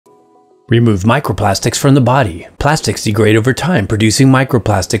Remove microplastics from the body. Plastics degrade over time, producing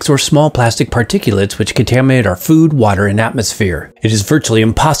microplastics or small plastic particulates which contaminate our food, water, and atmosphere. It is virtually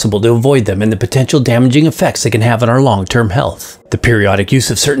impossible to avoid them and the potential damaging effects they can have on our long-term health. The periodic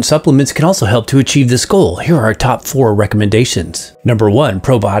use of certain supplements can also help to achieve this goal. Here are our top 4 recommendations. Number 1.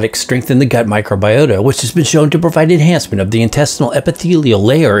 Probiotics strengthen the gut microbiota, which has been shown to provide enhancement of the intestinal epithelial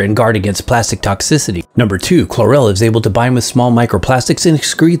layer and guard against plastic toxicity. Number 2. Chlorella is able to bind with small microplastics and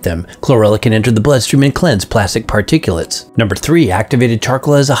excrete them. Chlorella can enter the bloodstream and cleanse plastic particulates. Number 3. Activated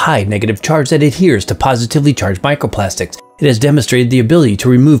charcoal has a high negative charge that adheres to positively charged microplastics. It has demonstrated the ability to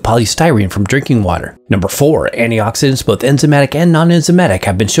remove polystyrene from drinking water. Number 4. Antioxidants, both enzymatic and non-enzymatic,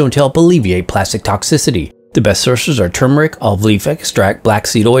 have been shown to help alleviate plastic toxicity. The best sources are turmeric, olive leaf extract, black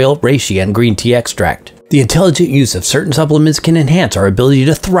seed oil, reishi, and green tea extract. The intelligent use of certain supplements can enhance our ability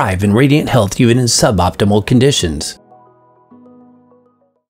to thrive in radiant health even in suboptimal conditions.